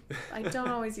happy. I don't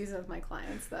always use it with my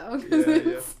clients, though, because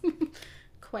it's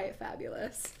quite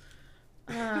fabulous.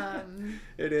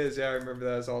 It is, yeah, I remember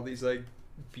that as all these, like,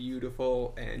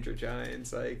 beautiful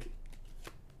androgynes, like,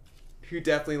 who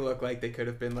definitely look like they could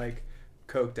have been, like,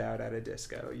 coked out at a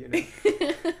disco, you know?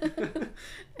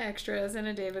 Extras in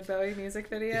a David Bowie music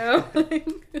video.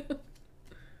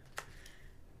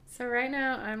 So right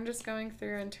now, I'm just going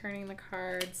through and turning the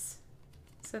cards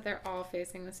so they're all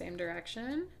facing the same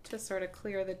direction to sort of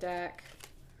clear the deck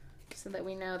so that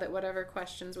we know that whatever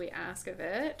questions we ask of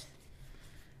it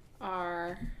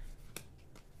are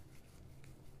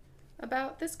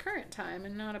about this current time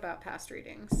and not about past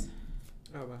readings.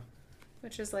 Oh, wow.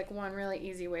 Which is like one really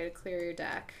easy way to clear your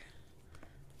deck.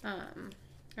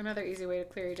 Another easy way to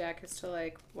clear your deck is to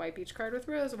like wipe each card with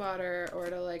rose water or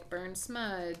to like burn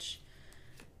smudge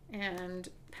and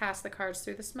pass the cards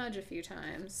through the smudge a few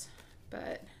times.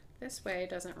 But this way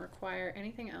doesn't require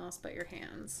anything else but your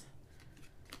hands.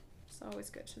 It's always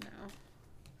good to know.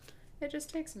 It just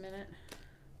takes a minute.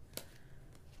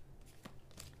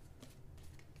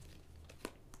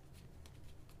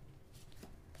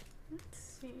 Let's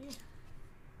see.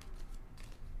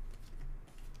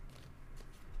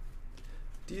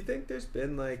 Do you think there's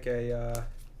been like a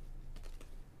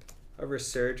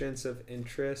resurgence of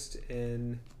interest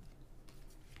in,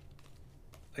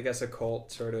 I guess,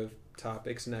 occult sort of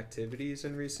topics and activities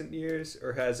in recent years,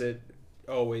 or has it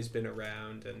always been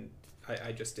around and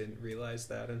I just didn't realize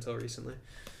that until recently?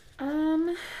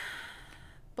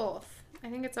 Both. I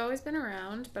think it's always been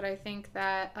around, but I think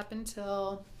that up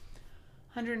until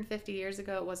 150 years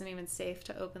ago, it wasn't even safe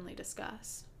to openly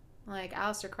discuss. Like,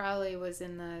 Aleister Crowley was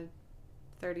in the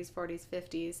 30s, 40s,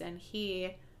 50s, and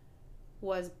he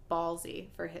was ballsy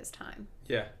for his time.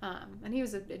 Yeah. And he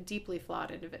was a deeply flawed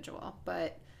individual,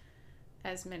 but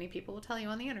as many people will tell you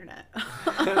on the internet.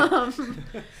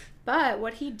 But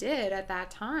what he did at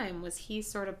that time was he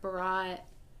sort of brought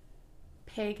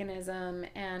paganism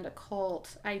and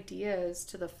occult ideas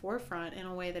to the forefront in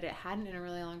a way that it hadn't in a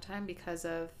really long time because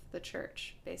of the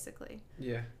church, basically.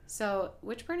 Yeah. So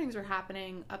witch burnings were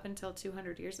happening up until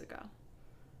 200 years ago,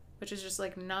 which is just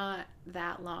like not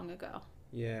that long ago.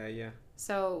 Yeah, yeah.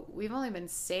 So we've only been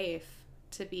safe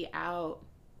to be out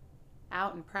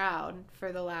and proud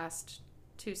for the last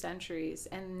 2 centuries,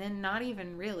 and then not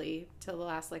even really till the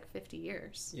last like 50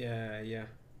 years. Yeah, yeah.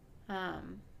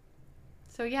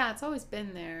 So yeah, it's always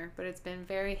been there, but it's been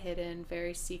very hidden,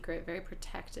 very secret, very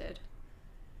protected.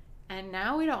 And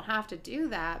now we don't have to do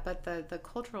that, but the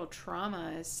cultural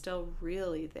trauma is still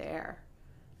really there.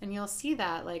 And you'll see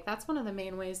that, like, that's one of the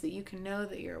main ways that you can know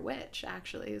that you're a witch,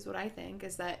 actually, is what I think,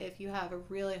 is that if you have a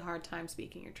really hard time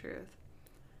speaking your truth,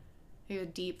 you have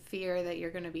a deep fear that you're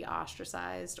going to be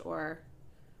ostracized or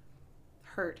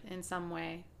hurt in some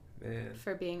way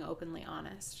for being openly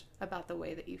honest about the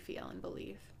way that you feel and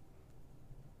believe.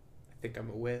 I think I'm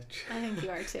a witch. I think you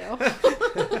are too.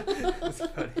 That's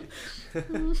funny.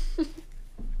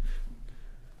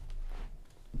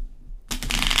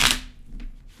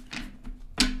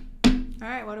 All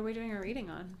right, what are we doing a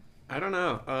reading on? I don't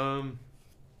know.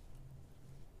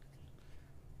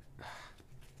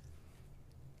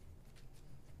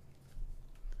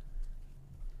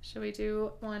 Should we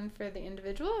do one for the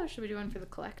individual or should we do one for the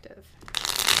collective?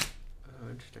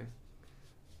 Oh, interesting.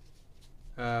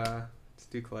 Let's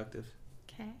do collective.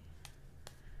 Okay.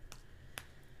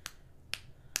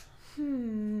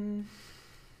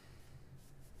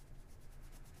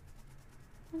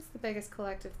 What's the biggest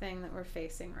collective thing that we're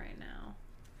facing right now?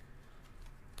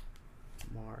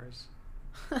 Mars.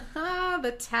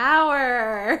 The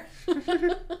tower.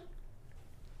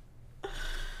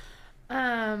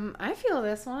 I feel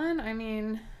this one. I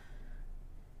mean,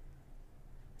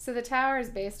 so the tower is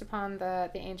based upon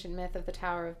the ancient myth of the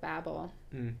Tower of Babel.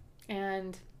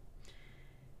 And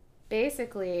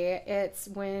basically it's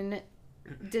when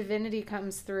divinity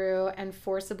comes through and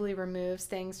forcibly removes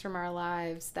things from our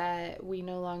lives that we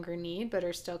no longer need but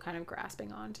are still kind of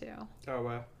grasping onto. Oh,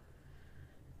 wow.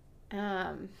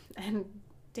 And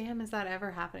damn, is that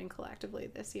ever happening collectively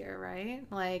this year, right?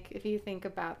 Like, if you think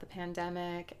about the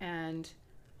pandemic and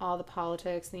all the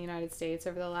politics in the United States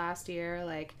over the last year,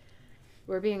 like,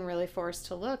 we're being really forced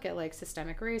to look at, like,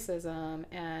 systemic racism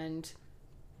and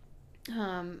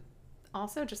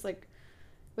also just, like,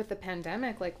 with the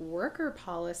pandemic, like, worker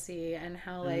policy and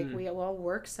how, like, we all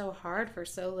work so hard for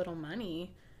so little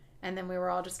money, and then we were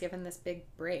all just given this big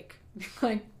break.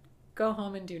 Like, go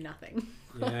home and do nothing.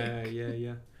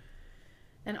 Yeah.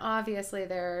 And obviously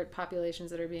there are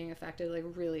populations that are being affected, like,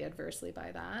 really adversely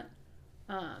by that,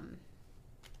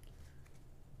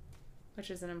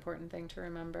 which is an important thing to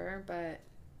remember. But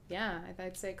yeah,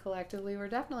 I'd say collectively we're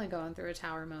definitely going through a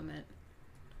tower moment.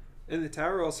 And the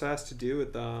tower also has to do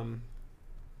with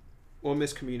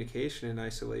miscommunication and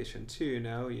isolation too. You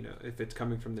know, if it's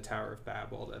coming from the Tower of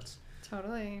Babel, that's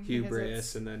totally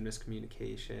hubris, and then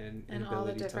miscommunication, and all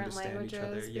the different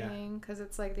languages each other. Because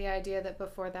it's like the idea that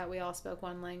before that we all spoke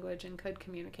one language and could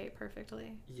communicate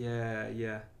perfectly.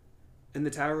 Yeah. And the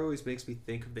tower always makes me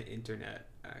think of the internet,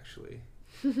 actually.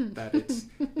 That it's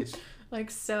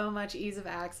like so much ease of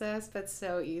access, but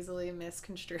so easily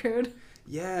misconstrued.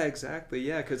 Yeah, exactly.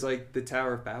 Yeah, because like the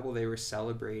Tower of Babel, they were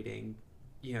celebrating,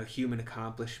 human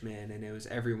accomplishment, and it was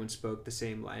everyone spoke the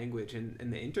same language, and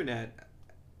the internet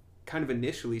kind of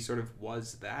initially sort of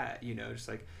was that, just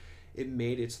like it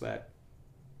made it so that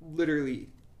literally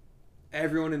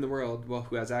everyone in the world,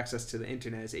 who has access to the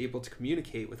internet is able to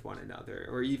communicate with one another.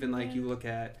 Or even like you look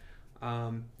at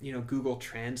Google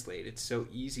Translate, it's so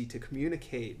easy to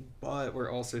communicate, but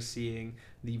we're also seeing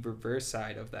the reverse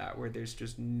side of that, where there's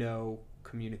just no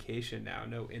communication now,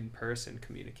 no in-person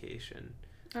communication.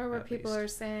 Or where people are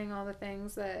saying all the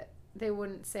things that they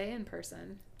wouldn't say in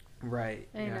person. Right.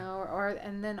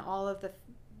 And then all of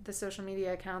the social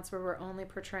media accounts where we're only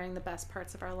portraying the best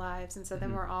parts of our lives, and so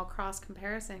then we're all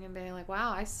cross-comparing and being like,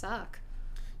 wow, I suck.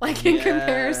 Like, in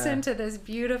comparison to this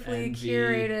beautifully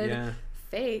curated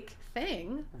fake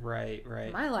thing. Right.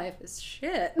 My life is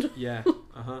shit. Yeah.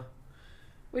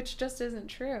 Which just isn't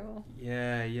true.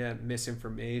 Yeah.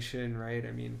 Misinformation, right?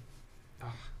 I mean,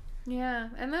 Yeah,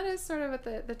 and that is sort of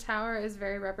what the tower is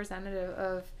very representative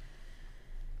of.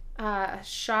 A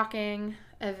shocking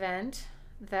event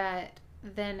that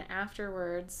then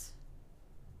afterwards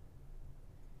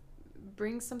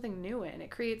brings something new in. It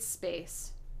creates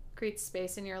space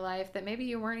in your life that maybe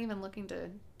you weren't even looking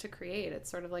to create.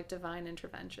 It's sort of like divine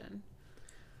intervention.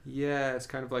 Yeah, it's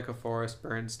kind of like a forest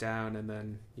burns down, and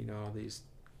then all these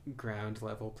ground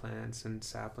level plants and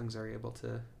saplings are able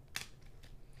to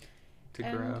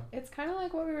grow. It's kind of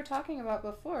like what we were talking about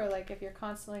before. Like, if you're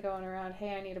constantly going around,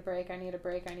 hey, I need a break,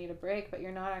 but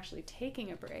you're not actually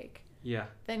taking a break,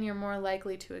 then you're more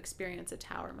likely to experience a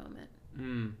tower moment,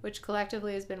 which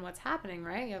collectively has been what's happening,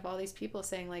 right? You have all these people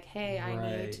saying like, hey, I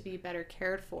need to be better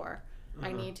cared for.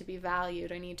 I need to be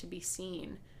valued. I need to be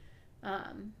seen.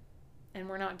 And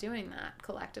we're not doing that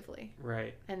collectively.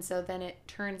 Right. And so then it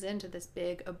turns into this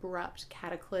big, abrupt,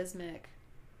 cataclysmic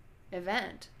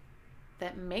event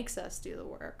that makes us do the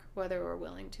work, whether we're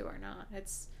willing to or not.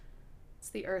 It's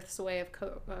the Earth's way of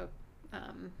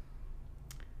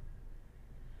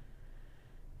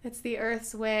It's the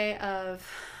Earth's way of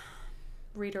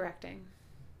redirecting.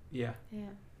 Yeah.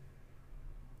 Yeah.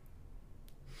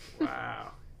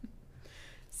 Wow.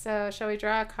 So shall we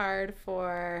draw a card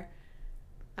for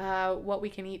what we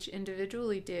can each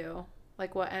individually do?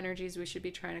 Like what energies we should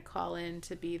be trying to call in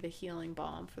to be the healing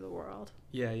balm for the world?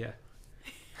 Yeah.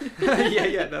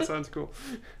 Yeah, that sounds cool.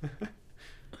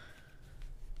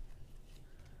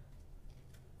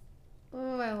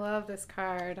 Oh, I love this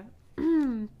card.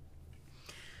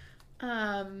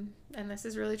 And this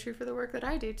is really true for the work that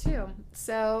I do too.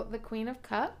 So the Queen of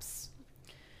Cups.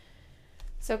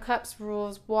 So Cups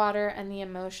rules water and the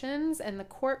emotions, and the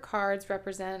court cards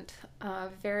represent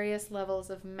various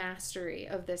levels of mastery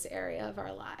of this area of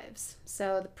our lives.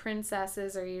 So the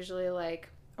princesses are usually like,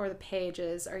 or the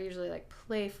pages are usually like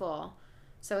playful.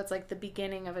 So it's like the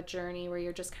beginning of a journey where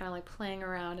you're just kind of like playing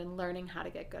around and learning how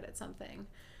to get good at something.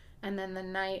 And then the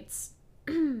knights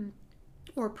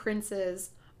or princes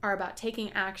are about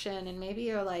taking action, and maybe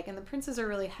you're like, and the princes are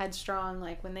really headstrong.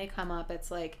 Like when they come up,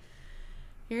 it's like,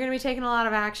 you're going to be taking a lot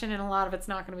of action and a lot of it's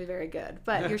not going to be very good,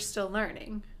 but you're still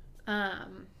learning.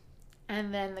 And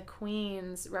then the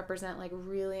queens represent like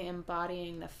really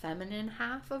embodying the feminine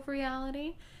half of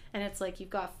reality. And it's like you've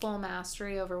got full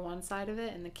mastery over one side of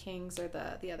it, and the kings are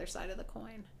the other side of the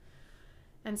coin.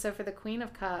 And so for the Queen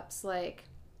of Cups, like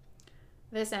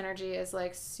this energy is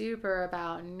like super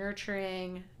about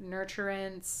nurturing,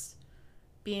 nurturance,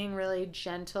 being really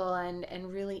gentle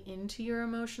and really into your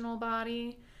emotional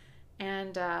body.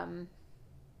 And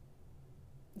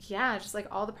yeah, just like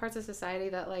all the parts of society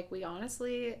that like we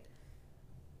honestly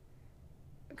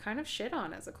kind of shit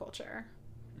on as a culture.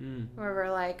 Where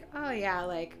we're like, oh yeah,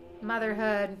 like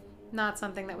motherhood, not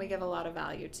something that we give a lot of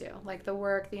value to. Like the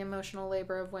work, the emotional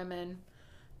labor of women,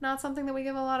 not something that we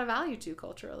give a lot of value to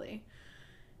culturally.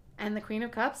 And the Queen of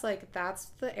Cups, like that's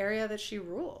the area that she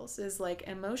rules, is like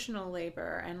emotional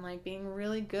labor and like being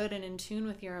really good and in tune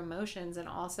with your emotions, and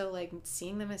also like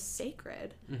seeing them as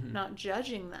sacred, not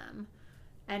judging them,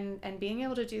 and being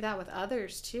able to do that with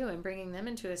others too, and bringing them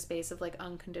into a space of like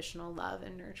unconditional love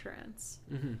and nurturance.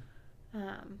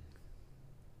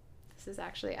 This is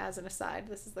actually, as an aside,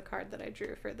 this is the card that I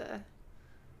drew for the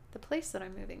place that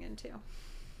I'm moving into.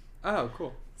 Oh,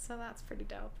 cool. So that's pretty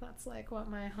dope. That's like what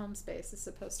my home space is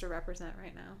supposed to represent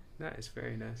right now. That is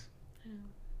very nice.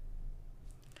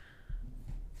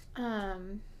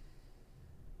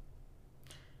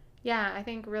 Yeah, I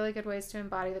think really good ways to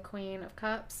embody the Queen of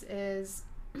Cups is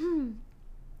to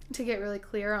get really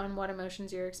clear on what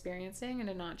emotions you're experiencing and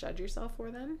to not judge yourself for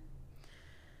them.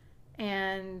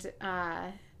 And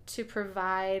to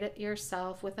provide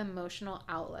yourself with emotional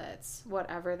outlets,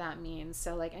 whatever that means.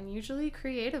 So like, and usually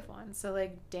creative ones. So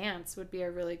like dance would be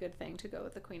a really good thing to go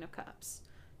with the Queen of Cups,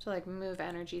 to like move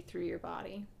energy through your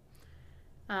body.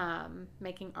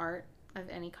 Making art of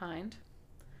any kind.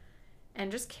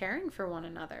 And just caring for one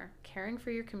another, caring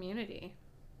for your community.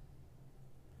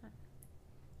 Cool.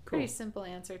 Pretty simple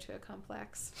answer to a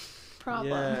complex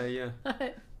problem. Yeah. I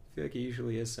feel like it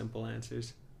usually is simple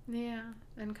answers. Yeah,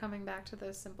 and coming back to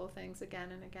those simple things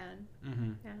again and again.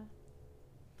 Yeah.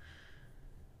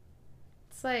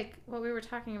 It's like what we were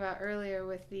talking about earlier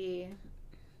with the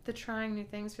trying new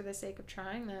things for the sake of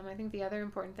trying them. I think the other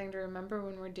important thing to remember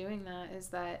when we're doing that is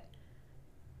that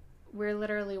we're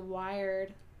literally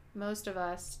wired, most of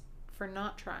us, for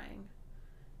not trying.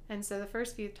 And so the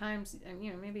first few times, and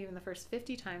maybe even the first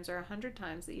 50 times or 100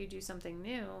 times that you do something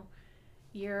new,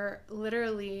 you're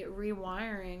literally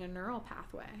rewiring a neural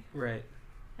pathway. Right.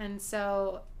 And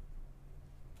so,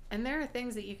 and there are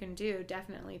things that you can do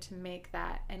definitely to make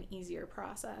that an easier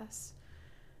process.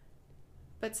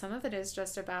 But some of it is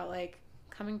just about like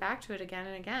coming back to it again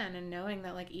and again and knowing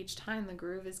that like each time the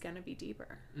groove is going to be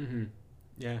deeper.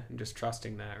 Yeah, and just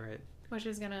trusting that, right? Which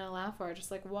is going to allow for it,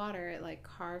 just like water, it like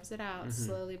carves it out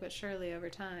slowly but surely over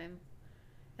time.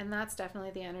 And that's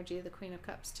definitely the energy of the Queen of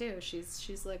Cups too.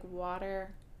 She's like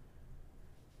water.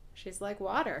 She's like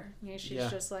water. She's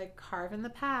just like carving the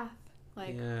path,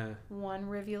 like one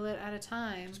rivulet at a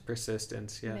time. It's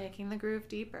persistence, making the groove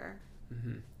deeper.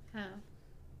 Yeah.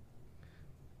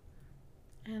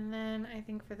 And then I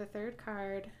think for the third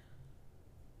card,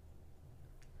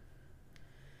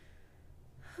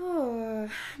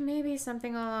 maybe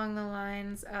something along the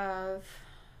lines of,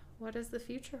 what does the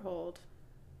future hold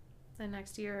the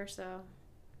next year or so?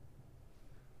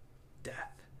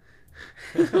 Death.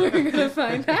 We're gonna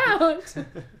find out.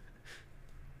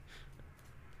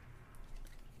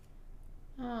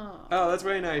 Oh, that's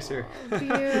way nicer.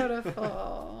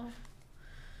 Beautiful.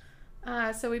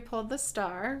 So we pulled the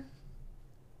star,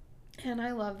 And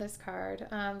I love this card.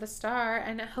 The star,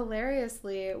 and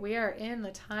hilariously, we are in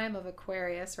the time of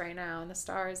Aquarius right now, and the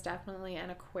star is definitely an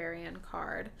Aquarian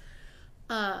card.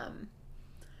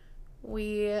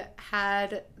 We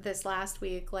had this last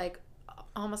week, like,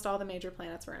 almost all the major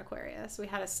planets were in Aquarius. We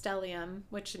had a stellium,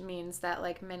 which means that,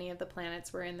 like, many of the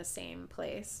planets were in the same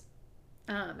place.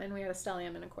 And we had a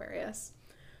stellium in Aquarius,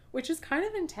 which is kind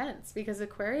of intense because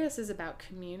Aquarius is about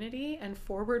community and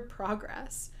forward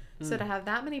progress. So to have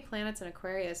that many planets in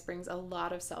Aquarius brings a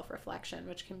lot of self-reflection,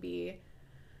 which can be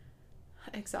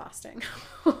exhausting.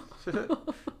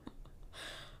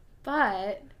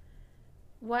 But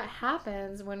what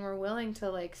happens when we're willing to,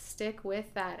 like, stick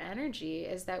with that energy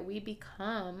is that we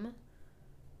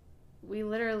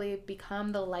literally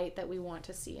become the light that we want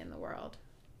to see in the world.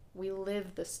 We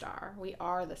live the star. We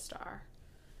are the star.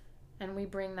 And we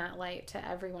bring that light to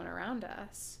everyone around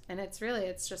us. And it's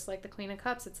just like the Queen of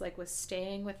Cups. It's like with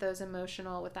staying with that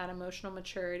emotional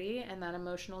maturity and that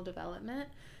emotional development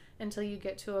until you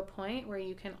get to a point where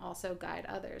you can also guide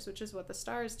others, which is what the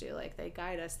stars do. Like, they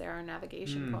guide us. There are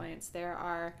navigation points. There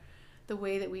are the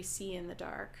way that we see in the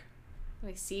dark.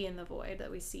 We see in the void,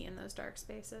 that we see in those dark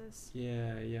spaces.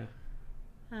 Yeah.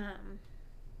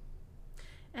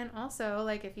 And also,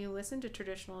 like, if you listen to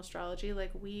traditional astrology,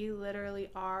 like, we literally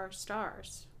are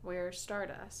stars. We're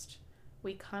stardust.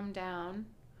 We come down,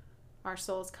 our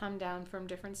souls come down from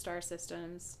different star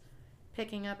systems,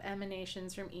 picking up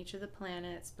emanations from each of the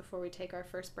planets before we take our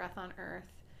first breath on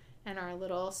Earth. And our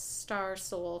little star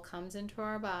soul comes into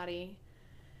our body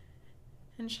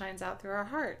and shines out through our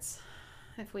hearts,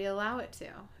 if we allow it to.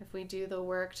 If we do the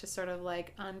work to sort of,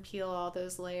 like, unpeel all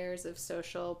those layers of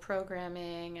social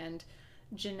programming and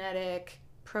genetic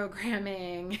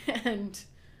programming and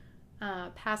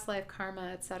past life karma,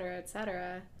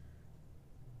 etc.,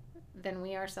 then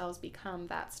we ourselves become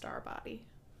that star body.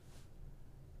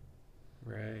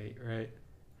 Right.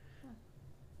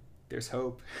 There's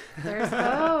hope. There's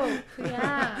hope.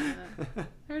 Yeah.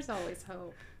 There's always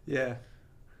hope. Yeah.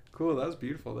 Cool. That was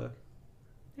beautiful, though.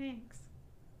 Thanks.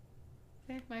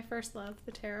 Okay, my first love,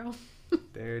 the tarot.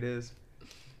 There it is.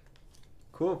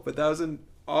 Cool. But that was an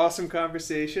awesome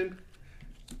conversation.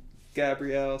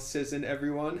 Gabrielle Sisson,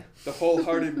 everyone, the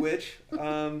wholehearted witch.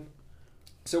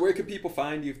 So where can people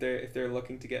find you if they're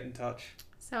looking to get in touch?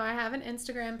 So I have an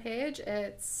Instagram page.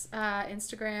 It's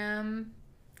Instagram.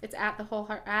 It's at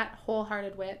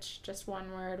Wholehearted Witch, just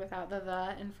one word without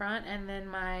the in front. And then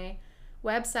my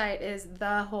website is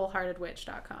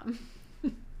thewholeheartedwitch.com.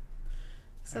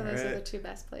 So All those right. are the two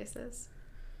best places.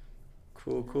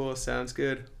 Cool. Sounds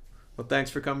good. Well,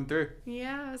 thanks for coming through.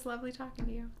 Yeah, it was lovely talking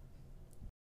to you.